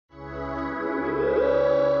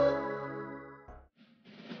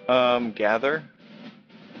Gather,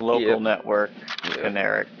 local network, Yep.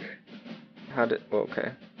 Kyneric. How did?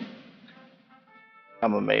 Okay.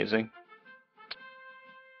 I'm amazing.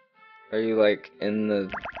 Are you like in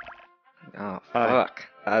the? Oh Hi. fuck!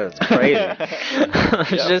 That is crazy.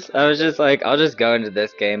 I was just like, I'll just go into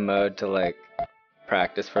this game mode to like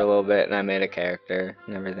practice for a little bit, and I made a character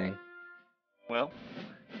and everything. Well,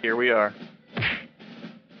 here we are.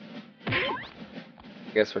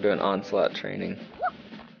 I guess we're doing onslaught training.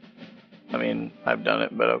 I mean, I've done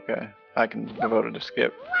it, but okay. I can devote it to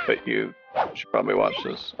skip, but you should probably watch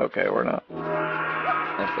this. Okay, we're not.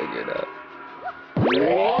 I figured out.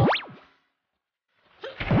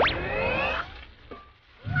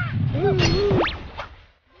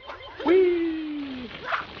 Whee!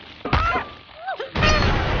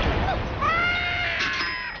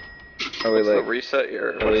 Are we like? Reset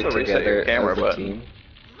your? Are we What's the reset together your camera as a button? team?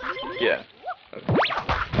 Yeah. Okay.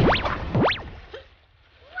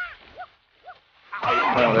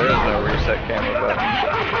 No, there is no reset camera button.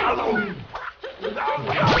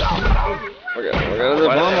 We're gonna the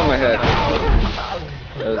bomb on my head.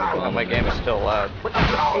 That was a bomb. Oh, my game is still loud.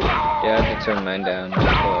 Yeah, I have to turn mine down. I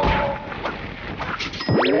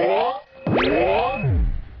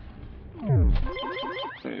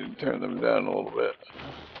need to turn them down a little bit.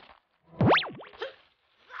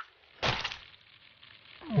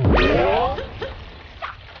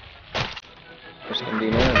 First can be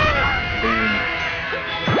man. Boom.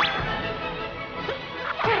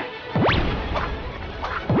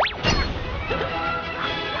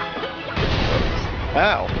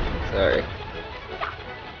 Ow! Sorry.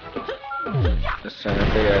 Just trying to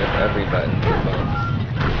figure out if every button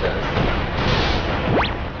does.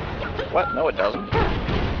 What? No, it doesn't.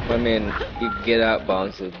 I mean, you get out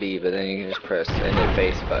bombs with B, but then you can just press any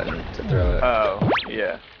face button to throw it. Oh,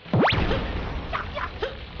 yeah.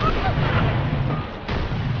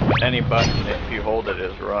 Any button, if you hold it,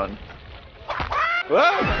 is run.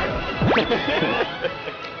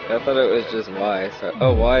 I thought it was just Y. So,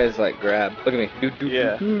 oh, Y is like grab. Look at me.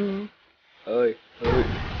 Yeah. Oi, oi,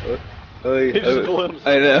 oi, He just glimpsed.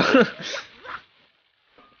 I know.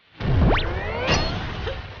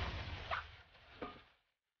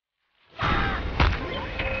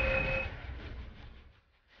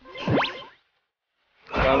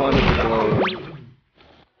 Come on,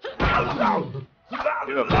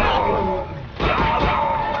 You have oh my!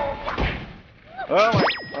 Oh,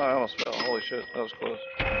 I almost fell. Holy shit, that was close.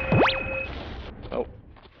 Oh.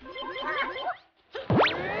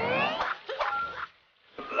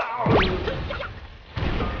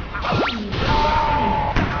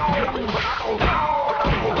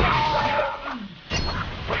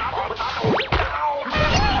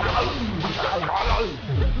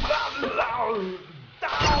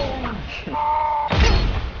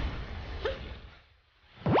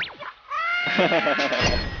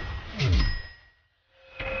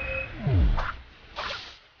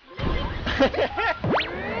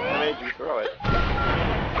 I made you throw it.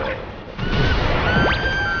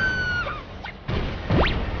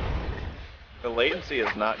 The latency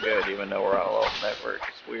is not good, even though we're on a local network.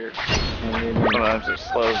 It's weird. Sometimes it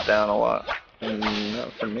slows down a lot.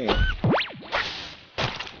 Not for me.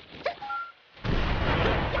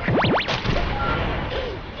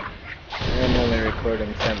 I'm only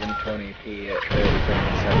recording 720p at 30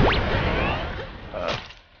 frames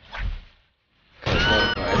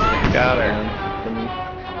Got her. for me.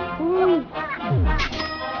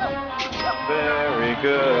 Very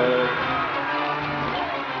good.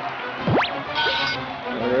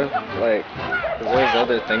 Like, 'cause there's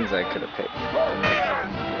other things I could have picked.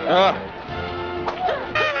 Ah!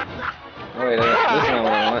 Oh wait, this is not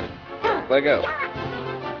what I want. Let go.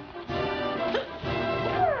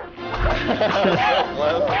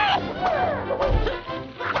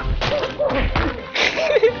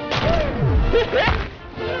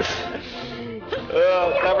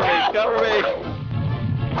 Oh, cover me, cover me!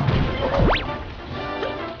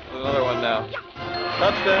 There's another one now.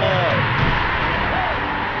 Touchdown!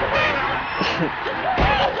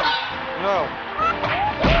 No!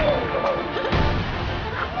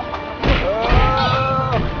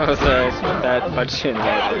 Oh! Oh, sorry, I spent that much in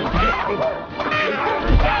there.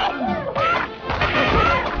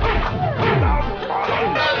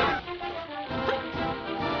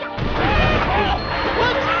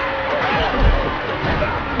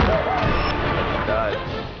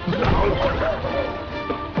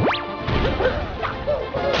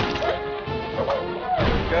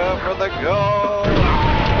 Go for the goal!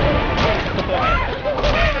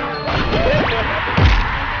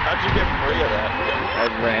 How'd you get free of that? I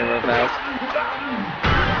ran real fast.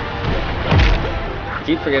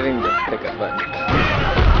 Keep forgetting the pickup button.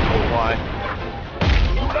 Y.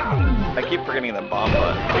 I keep forgetting the bomb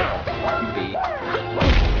button. B.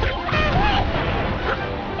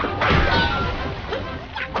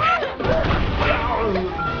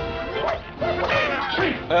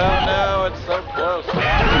 Oh no, it's so close.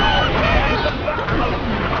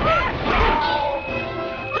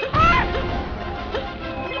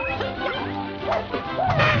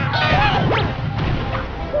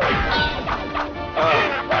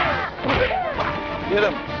 Get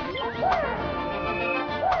him!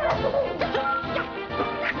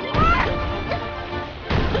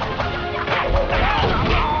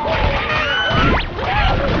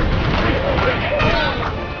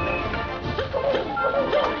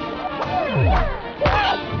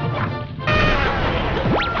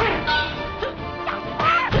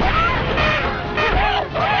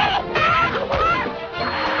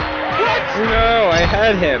 No, I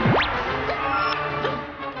had him.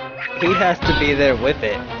 He has to be there with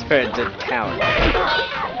it for it to count.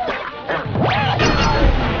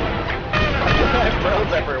 I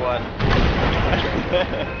froze everyone.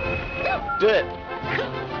 Do it.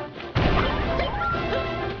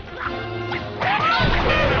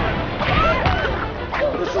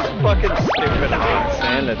 This is fucking stupid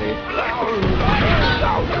Insanity.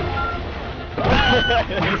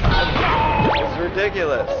 It's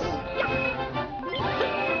ridiculous.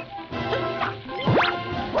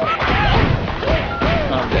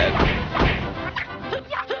 I'm dead.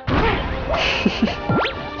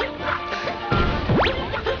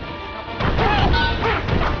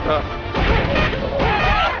 Oh.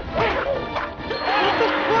 What the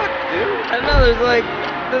fuck, dude? I know there's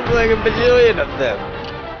like a bajillion of them.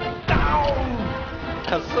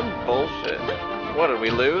 That's some bullshit. What, did we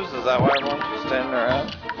lose? Is that why everyone's just standing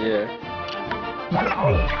around? Yeah.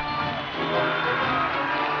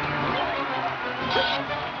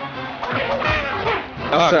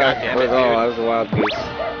 Oh, sorry. goddamn it, dude. I was a wild goose.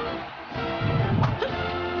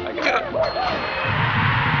 I got it.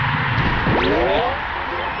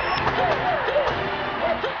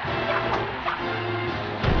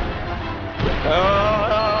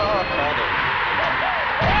 Oh, called it.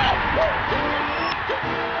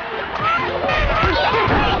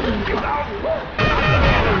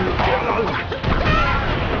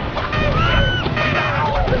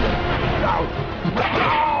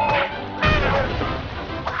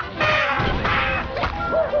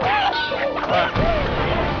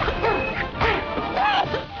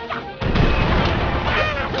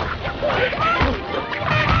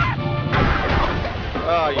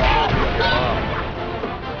 Oh, you killed your mom.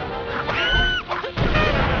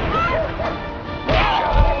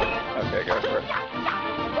 Okay, go for it.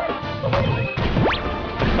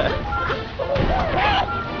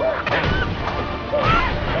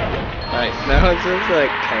 Nice. Now it's just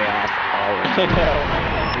like chaos all I around. know.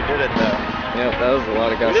 We did it though. Yep, that was a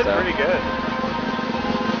lot of We good did stuff. pretty good.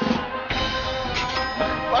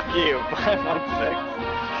 Fuck you. 516.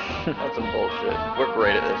 That's some bullshit. We're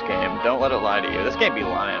great at this game. Don't let it lie to you. This can't be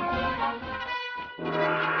lying.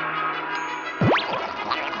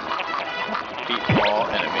 Beat all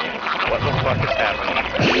enemies. What the fuck is happening?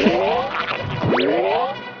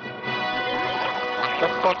 What the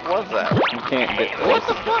fuck was that? You can't get What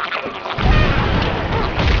the fuck?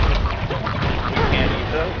 You can't eat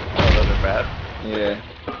those? Oh, those are bad. Yeah.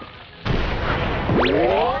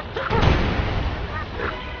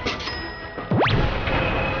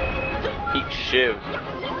 Eat shiv.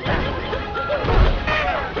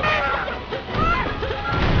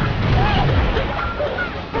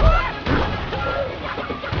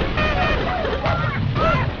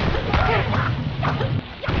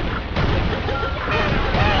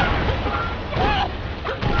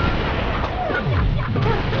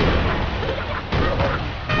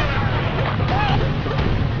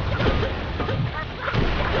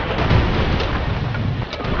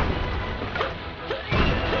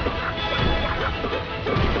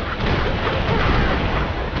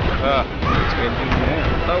 It's good being there.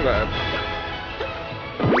 Oh god.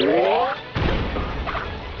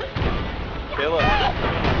 Kill him.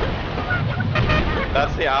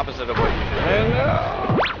 That's the opposite of what you should do.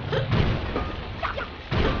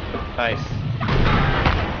 Nice.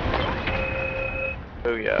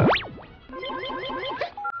 Booyah.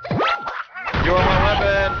 You're my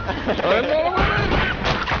weapon!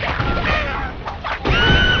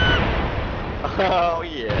 Oh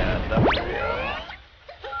yeah, that was real.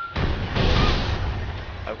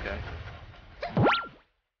 Okay.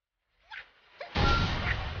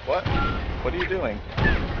 What? What are you doing?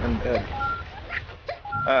 I'm dead.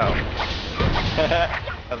 Oh. I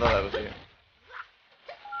thought that was you.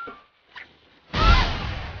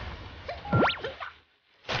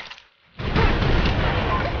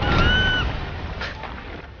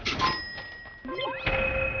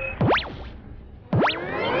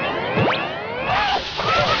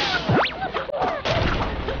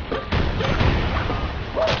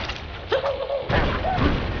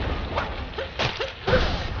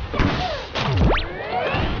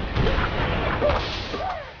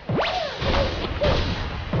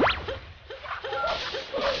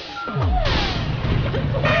 I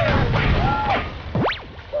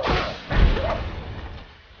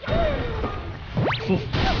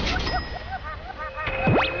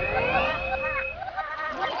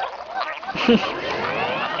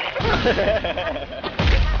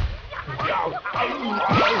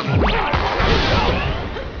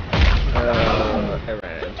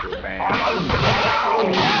ran into a van.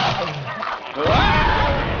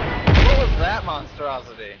 What was that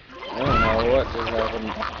monstrosity? I don't know what just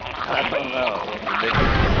happened. I don't know. It was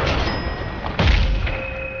ridiculous.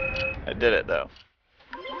 I did it though.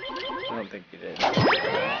 I don't think you did.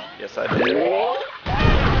 Yes, I did.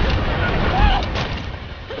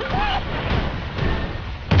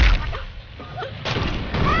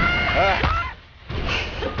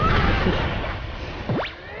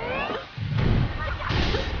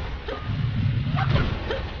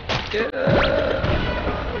 Get up!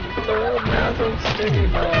 Throw a massive sticky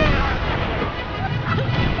bomb.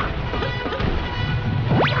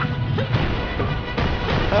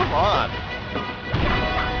 Come on.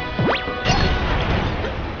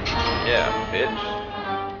 Yeah, bitch.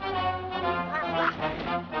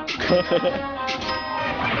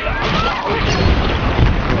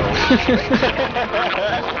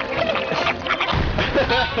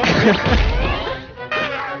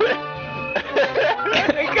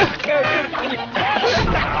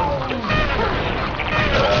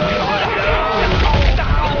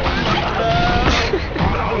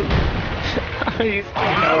 He's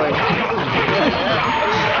still going.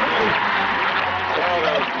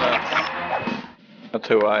 That's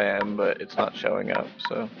who I am, but it's not showing up,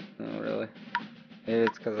 so. Oh, really? Maybe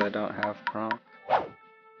it's because I don't have prompt.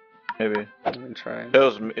 Maybe. Let me try.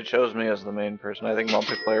 It shows me as the main person. I think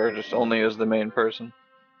multiplayer just only is the main person.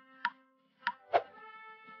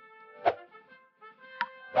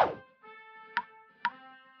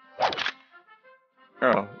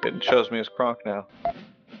 Oh, it shows me as Kronk now.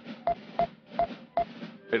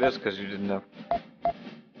 It is because you didn't have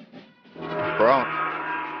Kronk.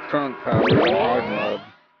 Kronk power in hard mode.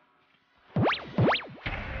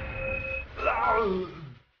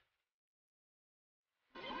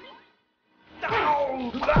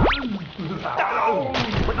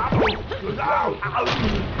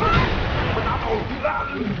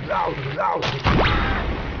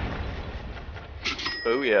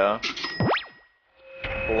 Booyah.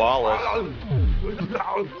 Flawless.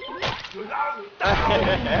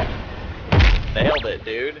 Nailed it,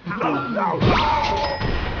 dude.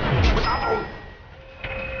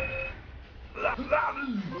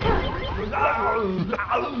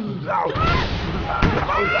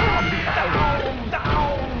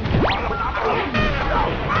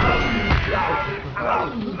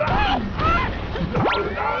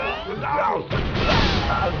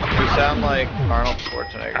 You sound like Arnold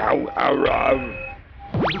Schwarzenegger. Ow, ow, ow.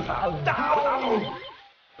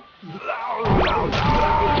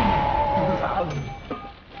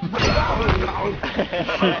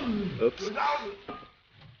 Oops.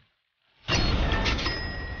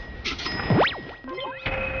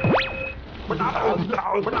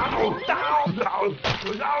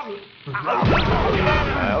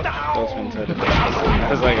 Those ones had it. I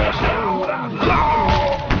was like, oh shit.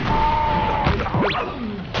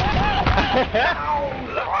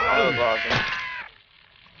 That was awesome.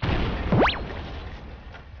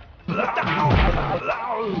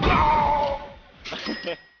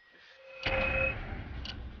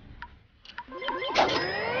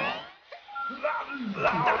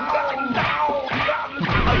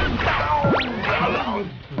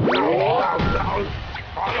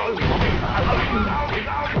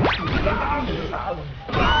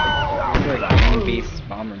 It's like Beast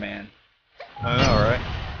Bomberman. I know, right?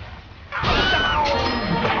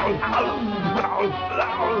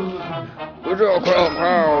 Good job, Kronk.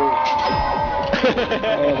 Oh,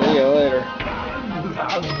 see you later.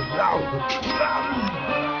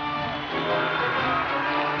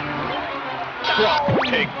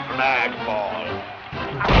 Take flagball.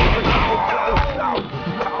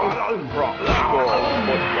 Rock score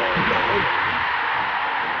football.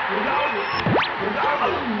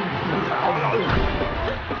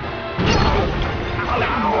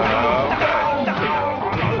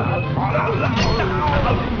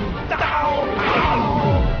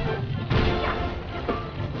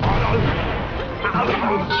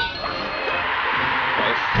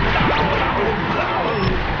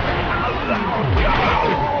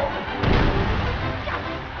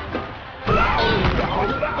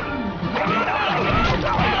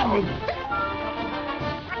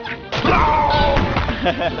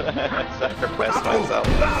 Sacrifice myself.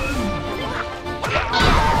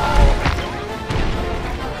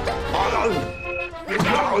 Get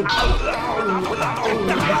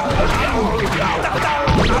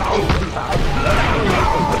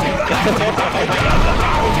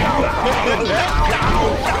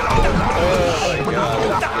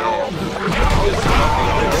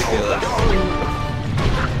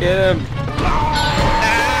him!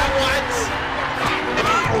 What?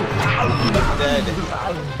 Dead.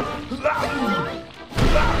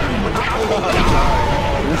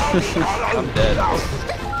 I'm dead.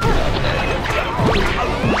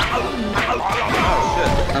 Oh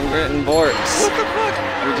shit. I'm getting bored. What the fuck?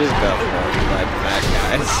 We just got bored by bad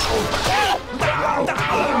guys.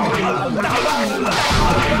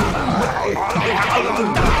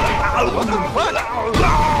 What the fuck?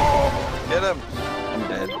 Get him. I'm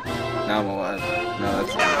dead. Now I'm alive. No,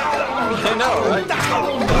 that's not. I know, right?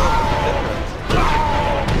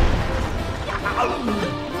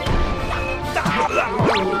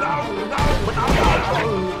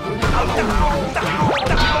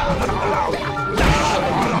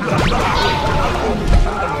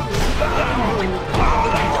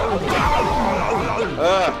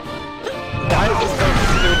 Why is this so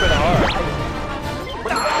stupid hard?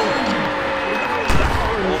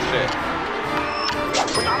 Bullshit.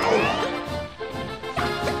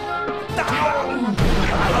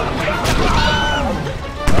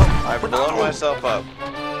 Oh, I've blown myself up.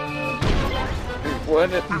 What?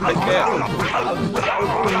 I can't.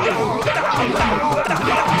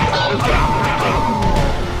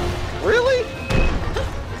 Really?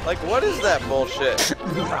 Like, what is that bullshit?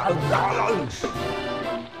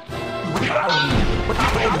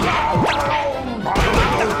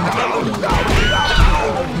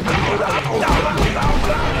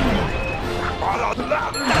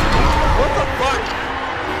 What the fuck?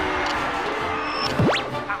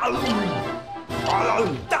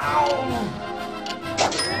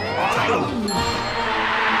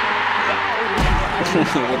 We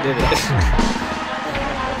did it.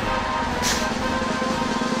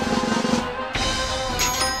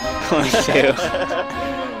 Only two.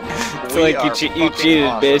 It's like you cheated,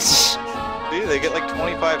 bitch. Dude, they get like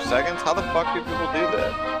 25 seconds? How the fuck do people do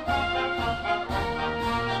that?